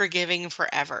forgiving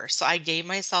forever. So I gave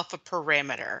myself a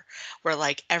parameter where,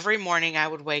 like, every morning I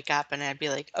would wake up and I'd be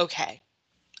like, okay,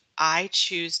 I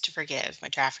choose to forgive my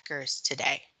traffickers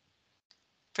today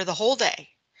for the whole day.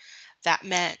 That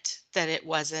meant that it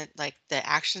wasn't like the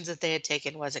actions that they had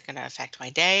taken wasn't going to affect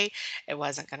my day. It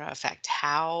wasn't going to affect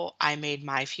how I made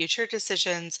my future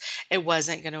decisions. It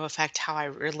wasn't going to affect how I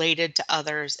related to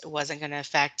others. It wasn't going to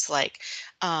affect, like,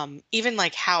 even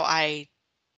like how I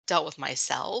dealt with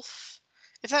myself,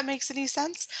 if that makes any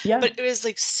sense. Yeah. But it was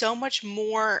like so much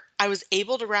more. I was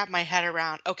able to wrap my head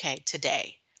around, okay,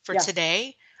 Yeah.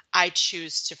 today, I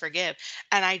choose to forgive.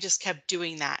 And I just kept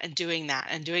doing that and doing that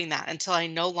and doing that until I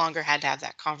no longer had to have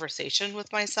that conversation with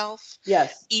myself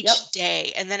Yes. Yep. each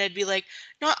day. And then I'd be like,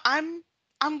 no, I'm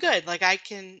good. Like, I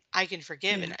can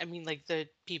forgive. And Yeah. I mean, like, the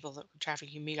people that were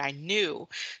trafficking me, I knew.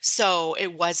 So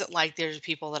it wasn't like there's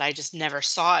people that I just never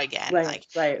saw again. Right. Like,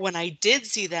 Right. when I did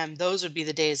see them, those would be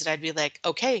the days that I'd be like,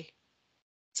 okay,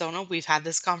 Zona, we've had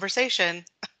this conversation.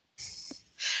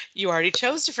 You already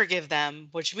chose to forgive them,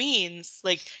 which means,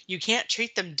 like, you can't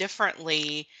treat them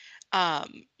differently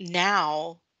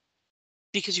now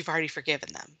because you've already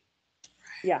forgiven them.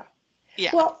 Yeah. Yeah.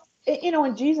 Well,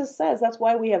 and Jesus says that's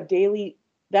why we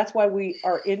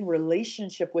are in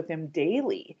relationship with him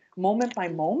daily, moment by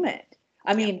moment.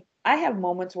 I Yeah. mean, I have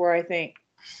moments where I think,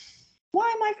 why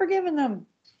am I forgiving them?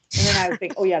 And then I would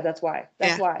think, oh yeah, that's why.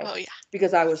 That's Yeah. why. Oh, yeah.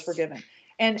 Because I was forgiven.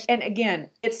 And again,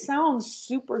 it sounds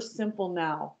super simple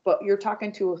now, but you're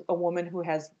talking to a woman who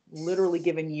has literally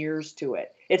given years to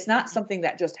it. It's not something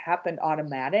that just happened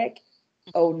automatic.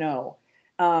 Oh no.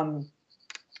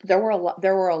 There were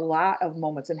a lot of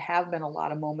moments, and have been a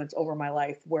lot of moments over my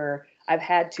life where I've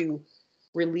had to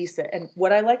release it. And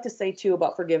what I like to say too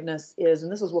about forgiveness is,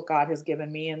 and this is what God has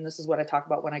given me, and this is what I talk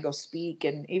about when I go speak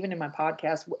and even in my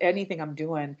podcast, anything I'm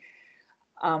doing,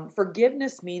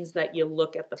 Forgiveness means that you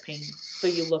look at the pain. So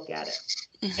you look at it.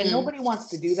 And Mhm. nobody wants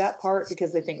to do that part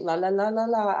because they think la la la la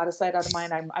la, out of sight, out of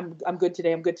mind. I'm good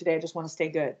today. I'm good today. I just want to stay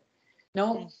good.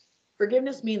 No,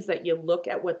 forgiveness means that you look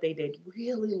at what they did,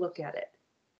 really look at it.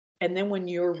 And then when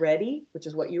you're ready, which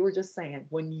is what you were just saying,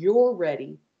 when you're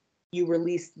ready, you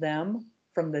release them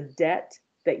from the debt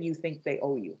that you think they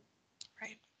owe you.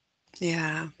 Right.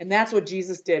 Yeah. And that's what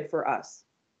Jesus did for us.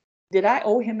 Did I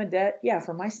owe him a debt? Yeah,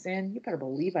 for my sin. You better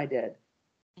believe I did.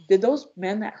 Did those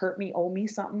men that hurt me owe me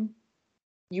something?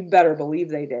 You better believe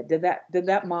they did. Did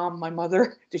that mom, my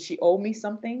mother, did she owe me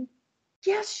something?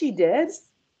 Yes, she did.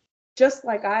 Just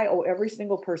like I owe every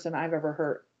single person I've ever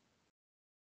hurt.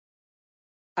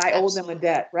 I owe them a Absolutely.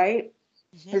 debt, right?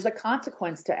 Hmm. There's a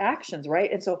consequence to actions,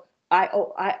 right? And so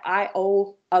I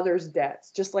owe others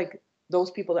debts, just like those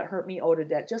people that hurt me owed a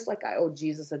debt, just like I owe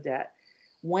Jesus a debt.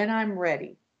 When I'm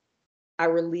ready, I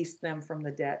release them from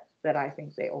the debt that I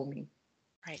think they owe me.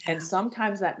 Right. And Yeah.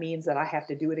 sometimes that means that I have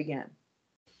to do it again.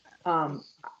 Um,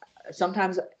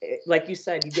 Sometimes, like you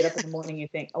said, you get up in the morning, you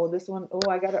think, oh, this one, oh,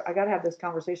 I gotta have this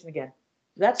conversation again.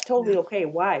 That's Yeah. totally okay.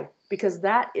 Why? Because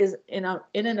that is in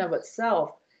and of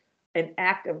itself an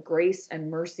act of grace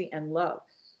and mercy and love.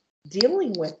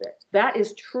 Dealing with it, that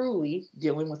is truly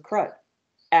dealing with crud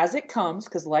as it comes,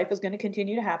 because life is going to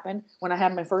continue to happen. When I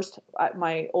had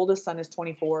my oldest son is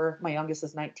 24, my youngest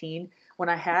is 19. When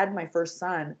I had my first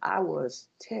son, I was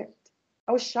ticked.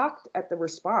 I was shocked at the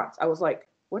response. I was like,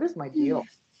 what is my deal?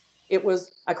 It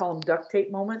was, I call them duct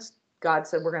tape moments. God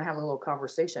said, we're going to have a little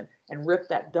conversation, and rip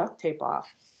that duct tape off.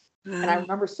 And I Wow.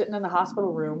 remember sitting in the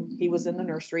hospital room. He was in the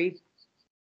nursery,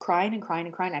 crying and crying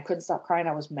and crying. I couldn't stop crying.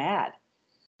 I was mad.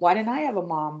 Why didn't I have a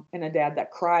mom and a dad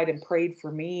that cried and prayed for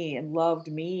me and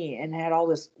loved me and had all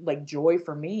this like joy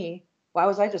for me? Why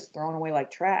was I just thrown away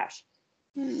like trash?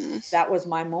 Mm. That was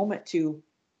my moment to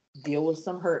deal with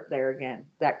some hurt there again.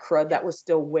 That crud Yep. that was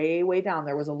still way, way down.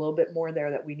 There was a little bit more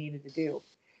there that we needed to do.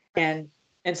 Right.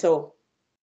 And so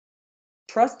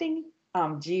trusting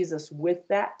Jesus with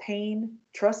that pain,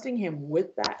 trusting him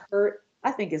with that hurt,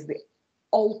 I think is the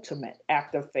ultimate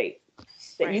act of faith.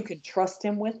 That you Right. can trust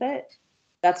him with it,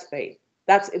 that's faith.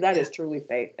 That Yeah. is truly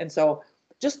faith. And so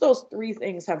just those three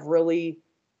things have really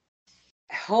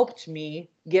helped me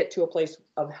get to a place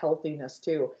of healthiness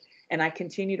too. And I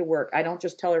continue to work. I don't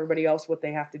just tell everybody else what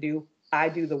they have to do. I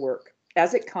do the work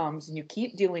as it comes, and you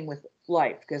keep dealing with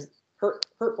life because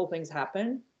hurtful things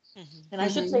happen. Hmm. And I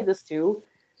should say Mhm. this too.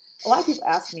 A lot of people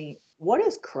ask me, what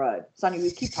is crud? Sonia,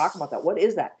 we keep talking about that. What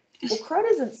is that? Well, crud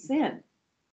isn't sin.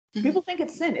 Mhm. People think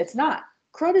it's sin. It's not.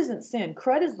 Crud isn't sin.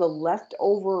 Crud is the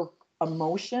leftover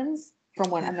emotions from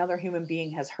when Yeah. another human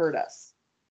being has hurt us.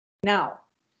 Now,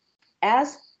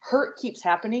 as hurt keeps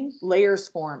happening, layers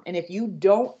form. And if you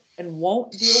don't and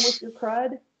won't deal with your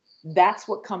crud, that's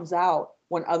what comes out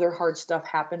when other hard stuff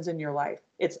happens in your life.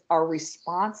 It's our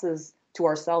responses to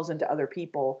ourselves and to other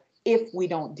people. If we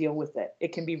don't deal with it, it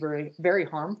can be very, very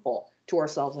harmful to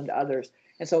ourselves and to others.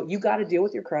 And so you got to deal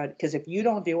with your crud because if you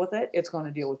don't deal with it, it's going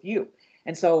to deal with you.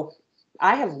 And so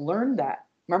I have learned that.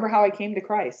 Remember how I came to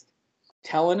Christ?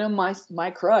 Telling him my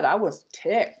crud. I was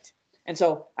ticked. And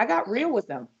so I got real with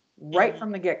him right Hmm.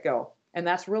 from the get-go. And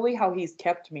that's really how he's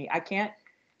kept me. I can't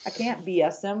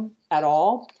BS him at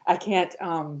all. I can't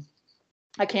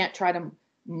try to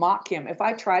mock him. If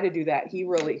I try to do that, he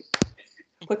really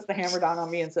puts the hammer down on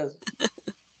me and says,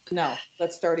 "No,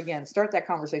 let's start again. Start that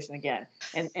conversation again."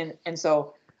 And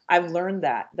so I've learned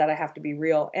that I have to be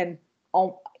real. And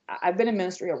I've been in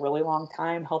ministry a really long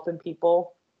time, helping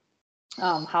people.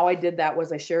 How I did that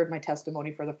was I shared my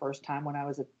testimony for the first time when I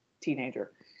was a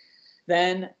teenager.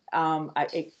 Then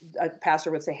a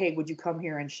pastor would say, "Hey, would you come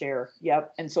here and share?"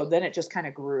 Yep. And so then it just kind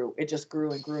of grew. It just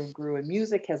grew and grew and grew. And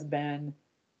music has been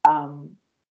um,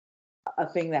 a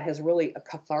thing that has really a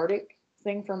cathartic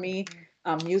thing for me.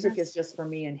 Hmm. Music is just for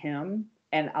me and him,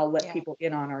 and I'll let Yeah. people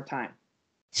in on our time.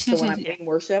 So when I'm Yeah. leading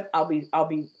worship, I'll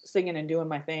be singing and doing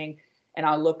my thing, and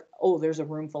I'll look. Oh, there's a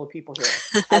room full of people here.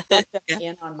 I let them Yeah.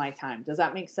 in on my time. Does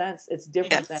that make sense? It's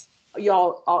different than Yes.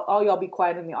 y'all. All y'all be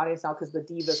quiet in the audience now because the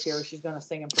diva's here. She's gonna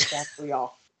sing and perform for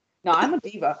y'all. No, I'm a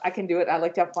diva. I can do it. I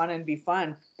like to have fun and be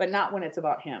fun, but not when it's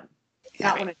about him. Yeah.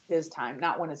 Not Right. when it's his time.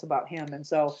 Not when it's about him. And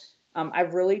so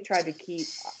I've really tried to keep.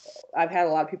 I've had a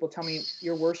lot of people tell me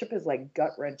your worship is like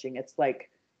gut wrenching. It's like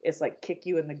kick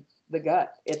you in the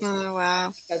gut. It's Oh,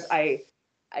 wow. because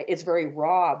it's very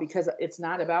raw because it's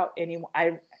not about anyone.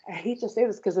 I hate to say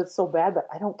this because it's so bad, but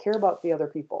I don't care about the other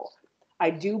people. I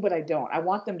do, but I don't. I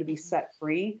want them to be Hmm. set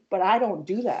free, but I don't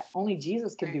do that. Only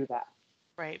Jesus can Right. do that.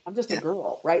 Right. I'm just a Yeah.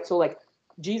 girl, right? So like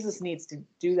Jesus needs to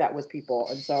do that with people.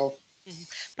 And so Mhm.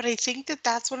 But I think that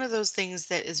that's one of those things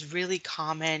that is really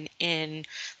common in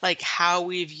like how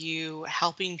we view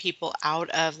helping people out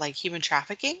of like human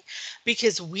trafficking,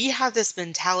 because we have this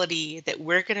mentality that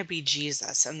we're going to be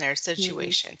Jesus in their Mhm.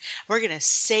 situation. We're going to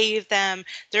save them.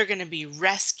 They're going to be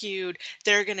rescued.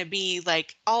 They're going to be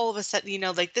like all of a sudden,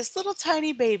 like this little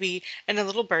tiny baby in a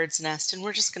little bird's nest, and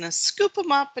we're just going to scoop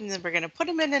them up and then we're going to put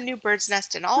them in a new bird's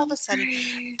nest, and all of So a sudden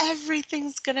great.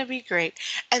 everything's going to be great.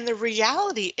 And the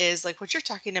reality is like what you're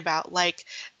talking about, like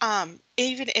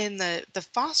even in the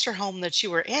foster home that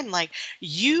you were in, like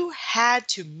you had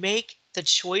to make the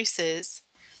choices.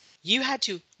 You had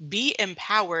to be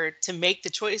empowered to make the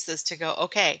choices to go,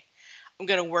 okay, I'm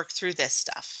going to work through this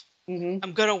stuff. Hmm.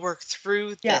 I'm going to work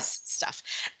through Yeah. this stuff,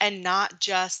 and not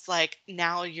just like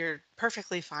now you're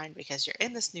perfectly fine because you're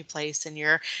in this new place and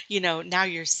now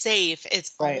you're safe.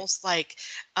 It's Right. almost like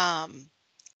um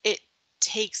it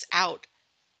takes out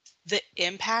the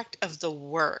impact of the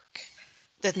work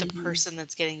that the Mhm. person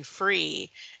that's getting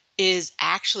free is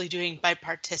actually doing by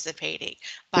participating,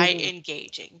 by Hmm.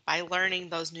 engaging, by learning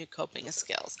those new coping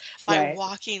skills, by Right.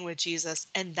 walking with Jesus.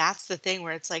 And that's the thing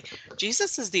where it's like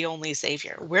Jesus is the only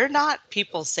savior. We're not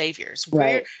people's saviors. We're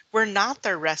Right. we're not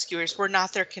their rescuers. We're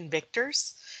not their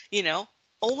convictors, you know.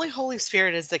 Only Holy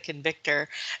Spirit is the convictor.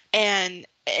 And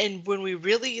when we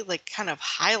really like kind of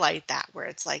highlight that, where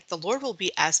it's like the Lord will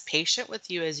be as patient with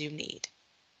you as you need,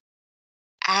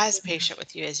 as patient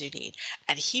with you as you need.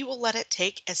 And he will let it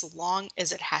take as long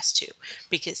as it has to,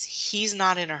 because he's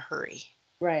not in a hurry.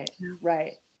 Right. Yeah.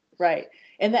 Right. Right.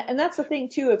 And that's the thing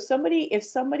too. If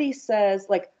somebody says,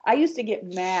 like, I used to get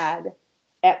mad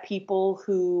at people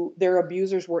who their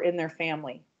abusers were in their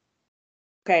family.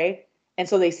 Okay. And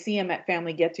so they see them at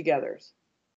family get-togethers.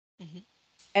 Hmm.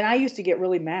 And I used to get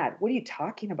really mad. What are you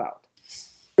talking about?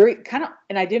 Very kind of,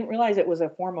 and I didn't realize it was a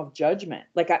form of judgment.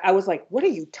 Like I was like, what are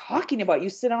you talking about? You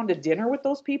sit down to dinner with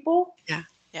those people? Yeah.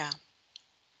 Yeah.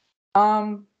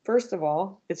 First of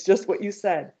all, it's just what you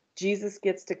said. Jesus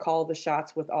gets to call the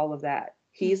shots with all of that.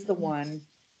 He's the Hmm. one.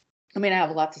 I mean, I have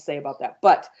a lot to say about that,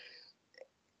 but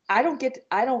I don't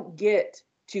get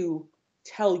to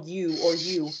tell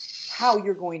you how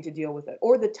you're going to deal with it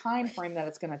or the time Right. frame that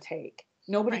it's going to take.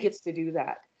 Nobody Right. gets to do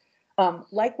that.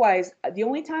 Likewise, the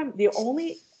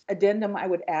only addendum I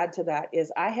would add to that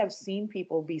is I have seen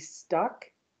people be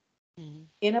stuck Hmm.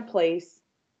 in a place,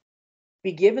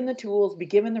 be given the tools, be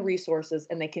given the resources,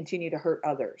 and they continue to hurt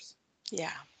others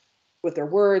Yeah. with their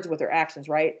words, with their actions,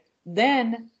 right?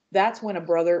 Then that's when a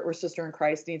brother or sister in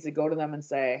Christ needs to go to them and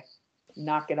say,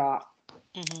 knock it off.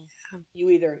 Hmm. Yeah. You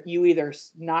either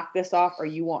knock this off or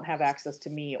you won't have access to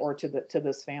me or to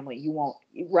this family. You won't,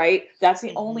 right? That's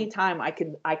the Hmm. only time I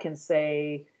can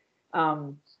say.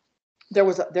 There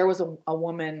was a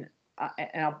woman,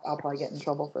 and I'll probably get in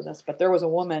trouble for this, but there was a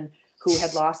woman who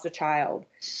had lost a child,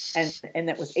 and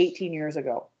that was 18 years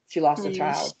ago. She lost a Mm.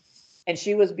 child, and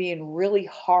she was being really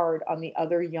hard on the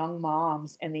other young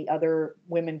moms and the other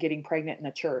women getting pregnant in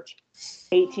the church.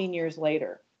 18 years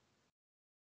later,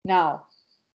 now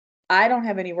I don't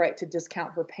have any right to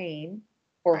discount her pain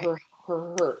or Right. her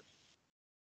hurt.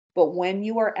 But when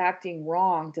you are acting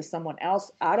wrong to someone else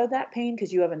out of that pain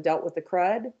because you haven't dealt with the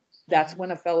crud, that's Hmm.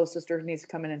 when a fellow sister needs to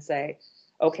come in and say,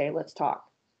 okay, let's talk,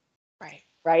 Right.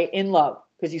 right? In love,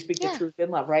 because you speak the Yeah. truth in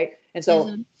love, right? And so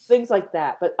Mhm. things like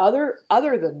that. But other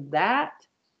than that,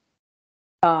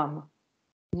 um,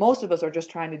 most of us are just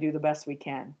trying to do the best we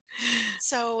can.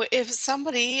 So if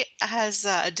somebody has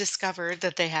discovered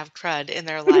that they have crud in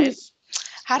their life,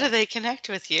 how do they connect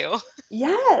with you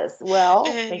Yes. Well,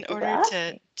 in thank you for order to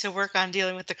asking. to work on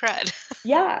dealing with the crud?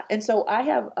 Yeah, and so I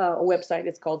have a website.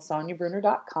 It's called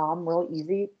sonyabrunner.com. Real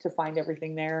easy to find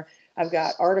everything there. I've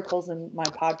got articles and my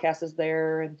podcast is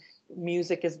there and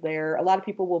music is there. A lot of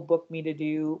people will book me to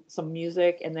do some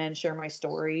music and then share my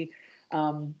story.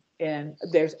 And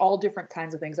there's all different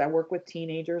kinds of things. I work with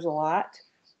teenagers a lot.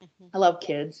 Hmm. I love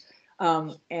kids.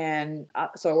 And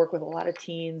so I work with a lot of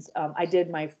teens. I did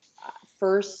my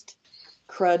first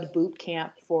CRUD boot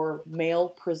camp for male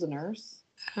prisoners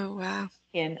Oh, wow.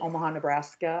 in Omaha,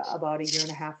 Nebraska about a year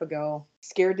and a half ago.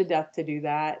 Scared to death to do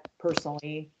that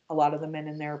personally. A lot of the men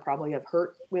in there probably have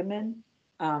hurt women.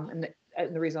 And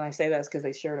the reason I say that is because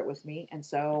they shared it with me. And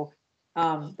so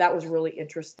that was really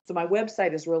interesting. So my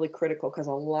website is really critical because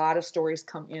a lot of stories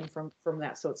come in from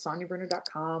that. So it's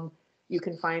sonyabrunner.com. You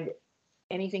can find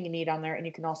anything you need on there, and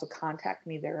you can also contact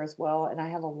me there as well. And I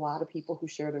have a lot of people who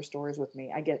share their stories with me.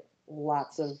 I get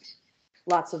lots of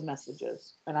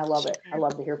messages, and I love it. I Sure.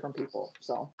 love to hear from people.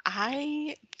 So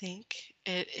I think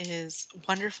it is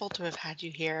wonderful to have had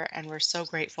you here, and we're so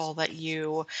grateful that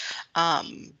you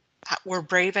um, were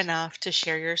brave enough to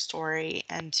share your story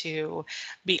and to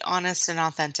be honest and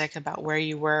authentic about where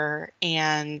you were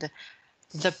and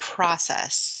the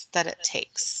process that it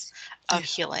takes of Yeah.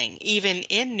 healing, even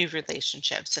in new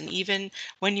relationships, and even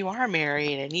when you are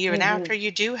married, and even Hmm. after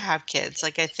you do have kids.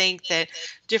 Like, I think that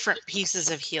different pieces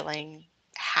of healing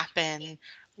happen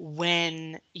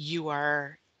when you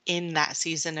are in that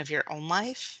season of your own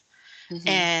life. Mhm.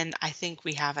 And I think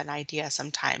we have an idea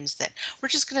sometimes that we're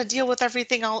just going to deal with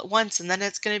everything all at once and then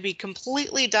it's going to be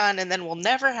completely done and then we'll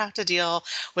never have to deal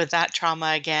with that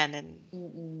trauma again. And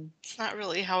Mm-mm. it's not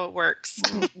really how it works.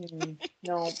 Mm-mm.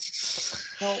 No,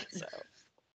 no. So,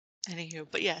 anywho,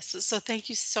 but yes, so thank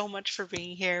you so much for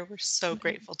being here. We're so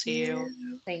grateful to you.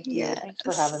 You. Thank you. Thanks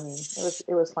for having me. Yes.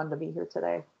 It was fun to be here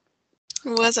today.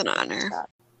 It was an honor.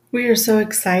 We are so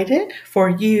excited for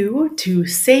you to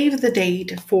save the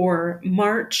date for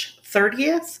March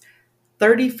 30th,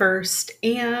 31st,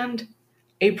 and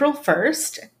April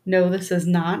 1st. No, this is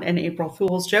not an April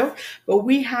Fool's joke, but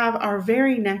we have our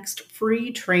very next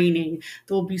free training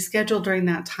that will be scheduled during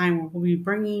that time where we'll be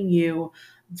bringing you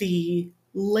the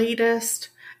latest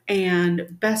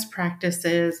and best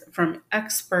practices from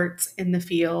experts in the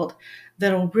field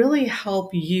that'll really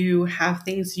help you have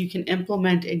things you can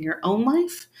implement in your own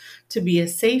life to be a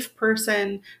safe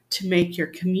person, to make your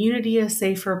community a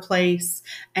safer place,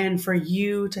 and for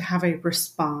you to have a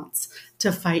response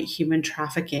to fight human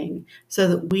trafficking so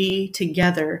that we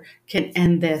together can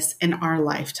end this in our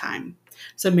lifetime.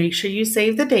 So make sure you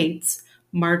save the dates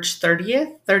March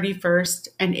 30th, 31st,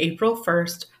 and April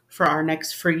 1st for our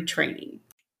next free training.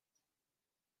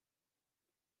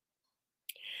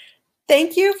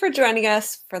 Thank you for joining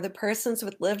us for the Persons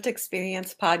with Lived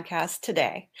Experience podcast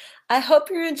today. I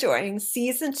hope you're enjoying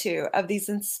season 2 of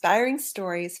these inspiring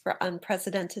stories for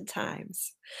unprecedented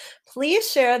times.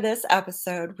 Please share this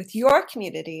episode with your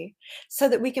community so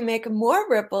that we can make more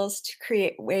ripples to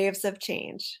create waves of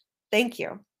change. Thank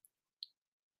you.